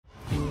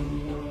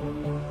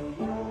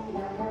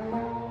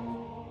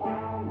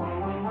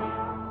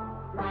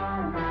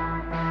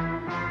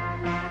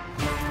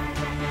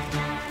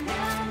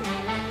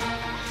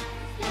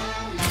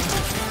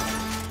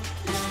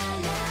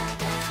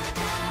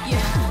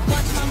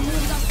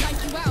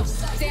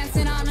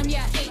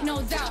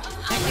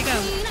go.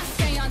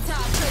 Stay on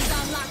top, 'cause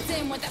I'm locked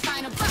in with that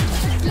final buck.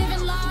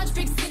 Living large,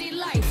 big city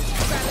life.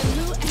 Grab a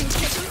loot and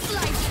take a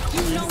slice.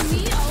 You know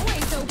me,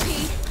 always OP.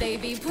 They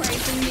be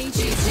praising me,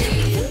 GG.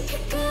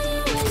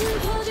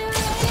 Hold your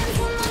hands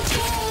on my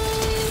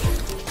chain.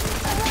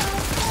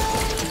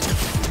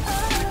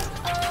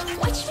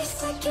 Watch me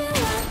second,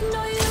 I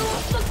know you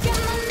won't forget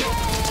my name.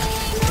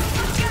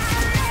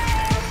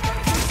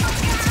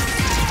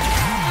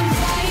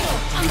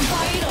 I'm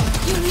vital,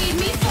 you need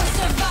me for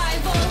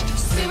survival.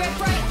 Spirit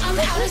bright, I'm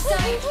out of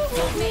sight.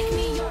 Don't make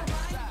me your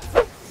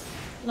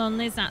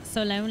Lonely's not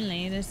so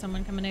lonely. There's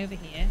someone coming over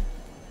here.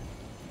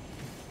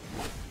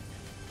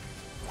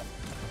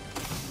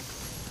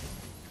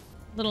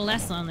 A little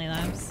less lonely,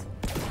 Labs.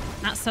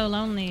 Not so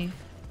lonely,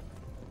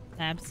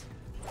 Labs.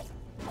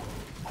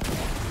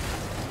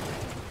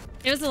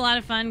 It was a lot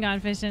of fun, gone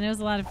fishing. It was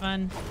a lot of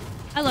fun.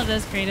 I love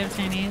those creative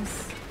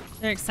Chinese.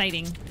 They're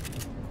exciting.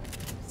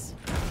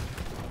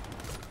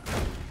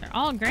 They're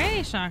all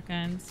gray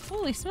shotguns.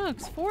 Holy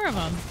smokes, 4 of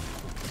them.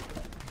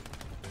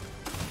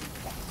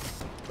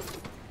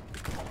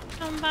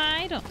 I'm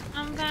vital.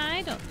 I'm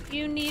vital.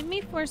 You need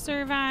me for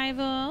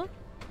survival.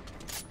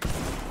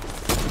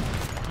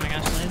 Oh my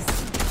gosh, Liz.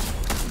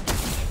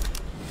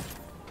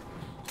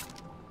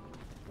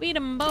 Weed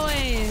 'em,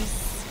 boys.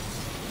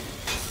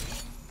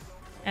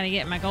 Gotta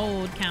get my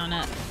gold count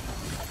up.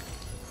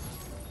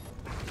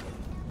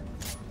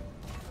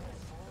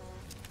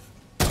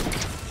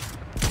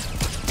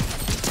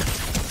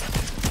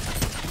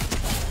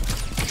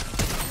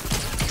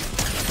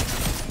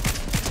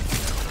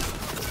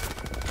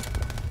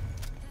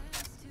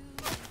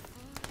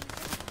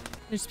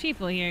 There's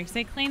people here because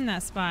they claimed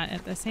that spot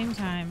at the same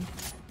time.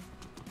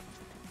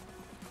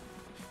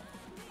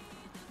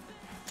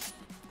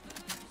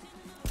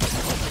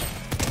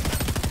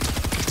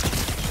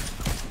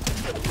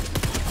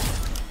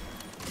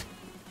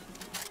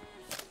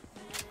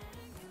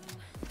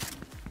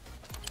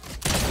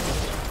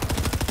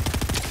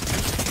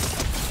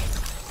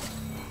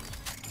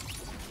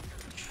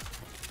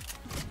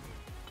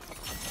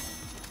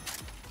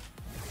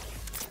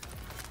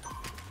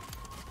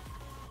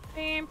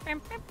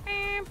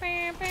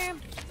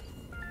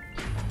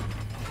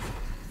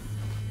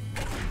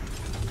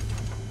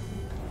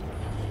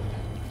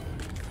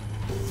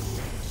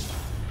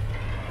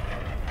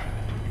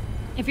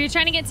 If you're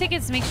trying to get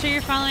tickets, make sure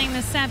you're following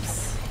the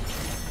steps.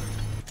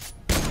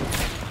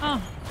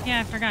 Oh, yeah,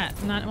 I forgot.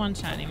 I'm not one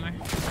shot anymore.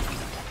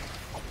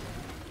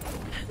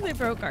 They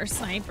broke our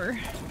sniper.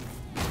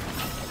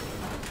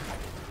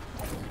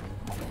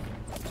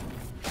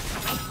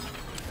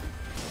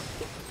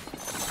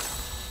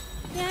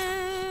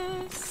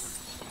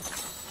 Yes.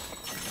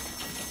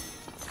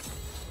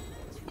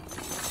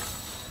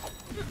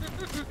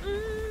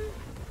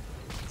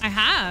 I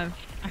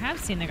have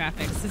seen the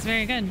graphics. It's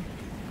very good.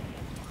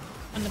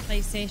 On the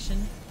PlayStation.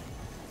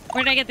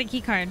 Where did I get the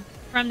key card?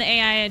 From the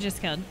AI I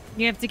just killed.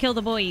 You have to kill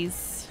the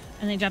boys.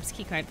 And they drops a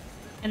key card.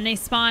 And they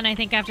spawn, I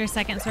think, after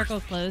second circle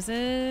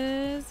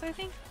closes, I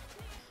think.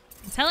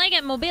 Until I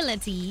get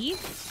mobility.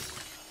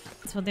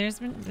 So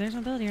there's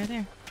mobility right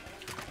there.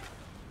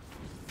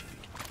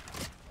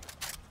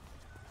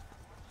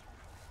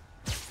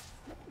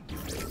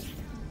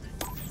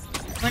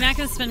 We're not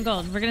gonna spend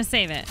gold. We're gonna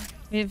save it.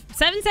 We have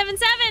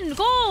 777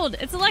 gold!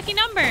 It's a lucky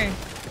number.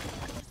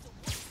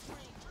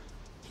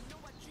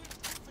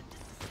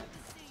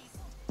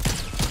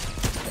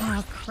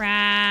 Oh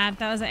crap,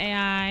 that was an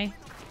AI.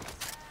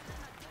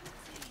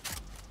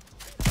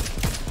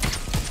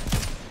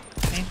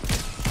 Okay.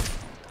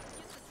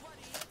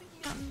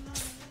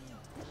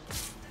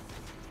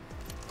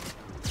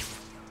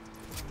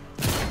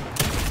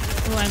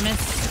 Oh, I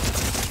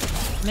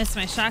missed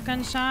my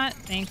shotgun shot.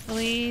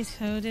 Thankfully,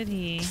 so did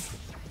he.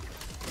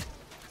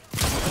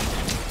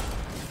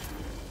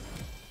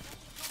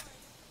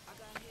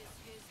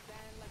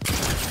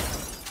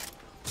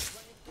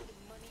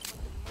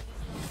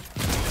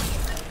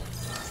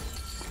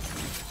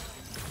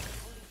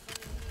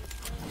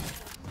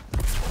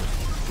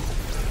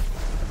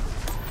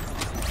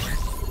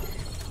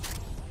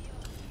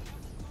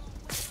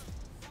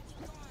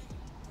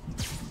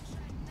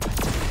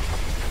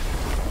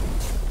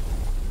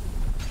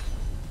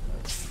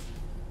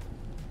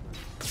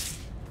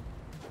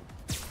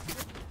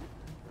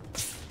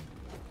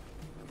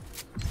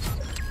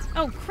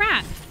 Oh,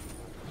 crap.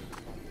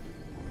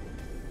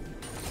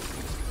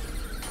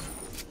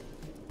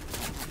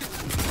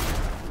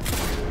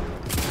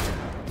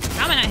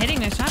 How am I not hitting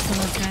those shots on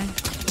this guy?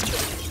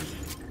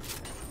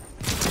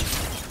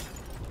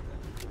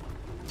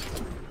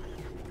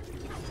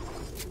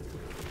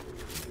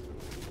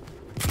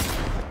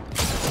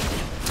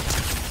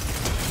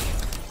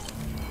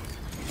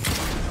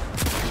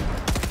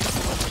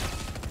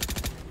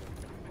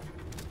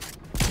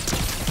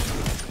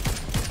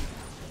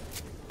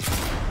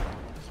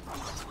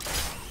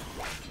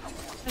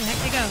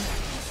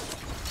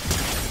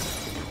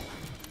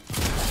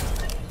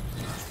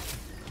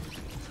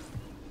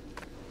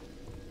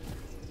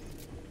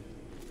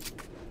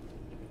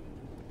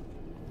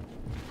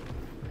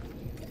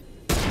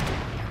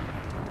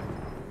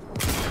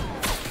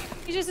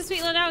 He's just a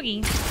sweet little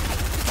doggy.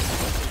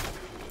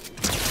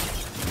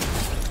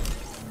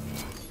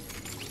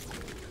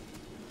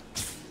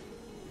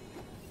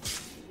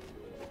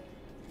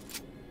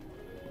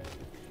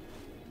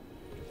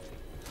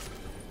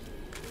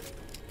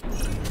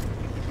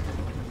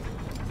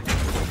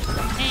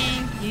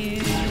 Thank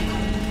you.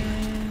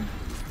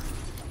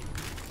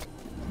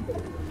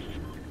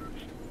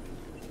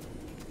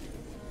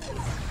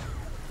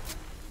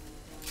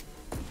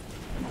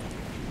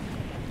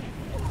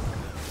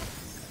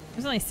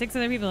 There's only 6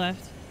 other people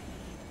left.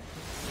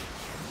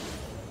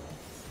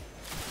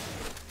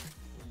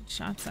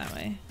 Shots that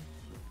way.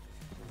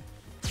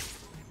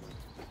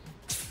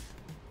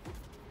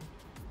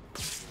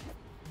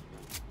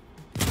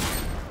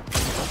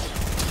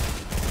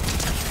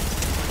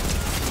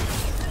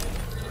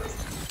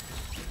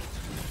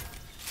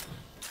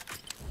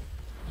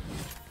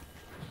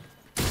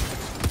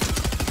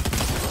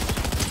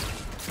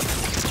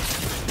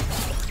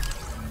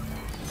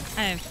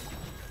 I've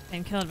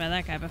been killed by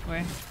that guy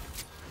before.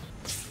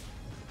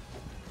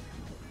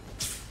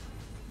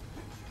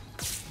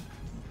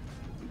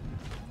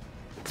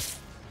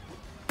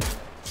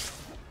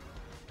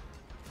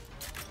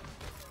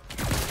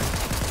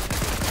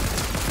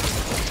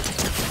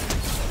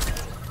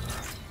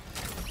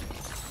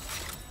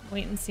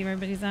 Wait and see where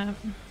everybody's at. I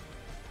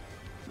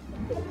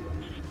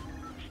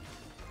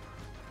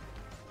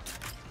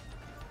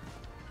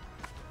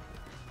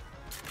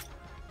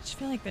just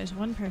feel like there's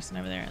one person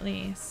over there at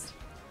least.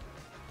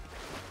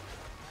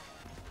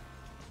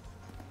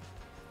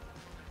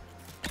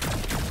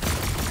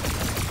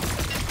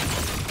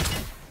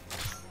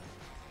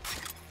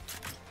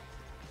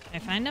 Can I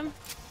find him?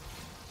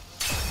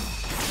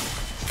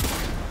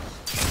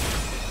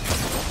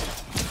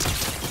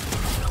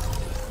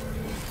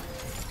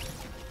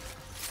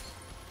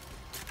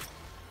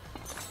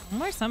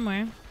 More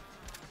somewhere.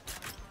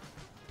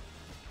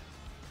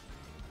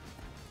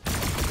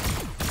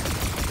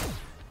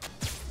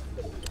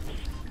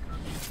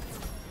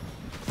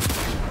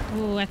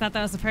 Ooh, I thought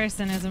that was a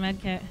person as a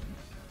med kit.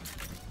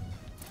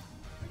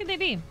 Where could they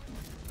be?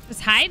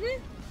 Just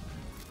hiding?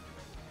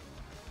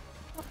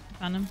 Oh,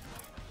 found him.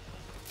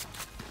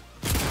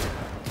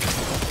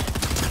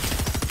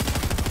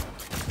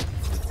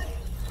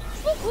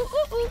 Ooh, ooh,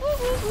 ooh, ooh,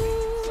 ooh, ooh.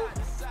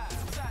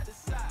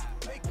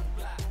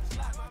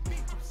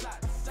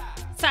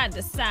 Side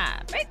to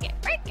side. Break it,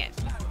 break it.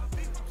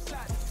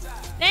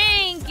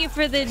 Thank you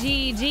for the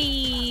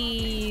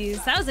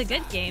GGs. That was a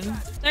good game.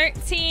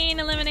 13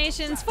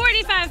 eliminations,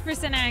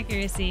 45%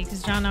 accuracy,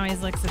 because John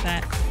always looks at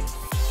that.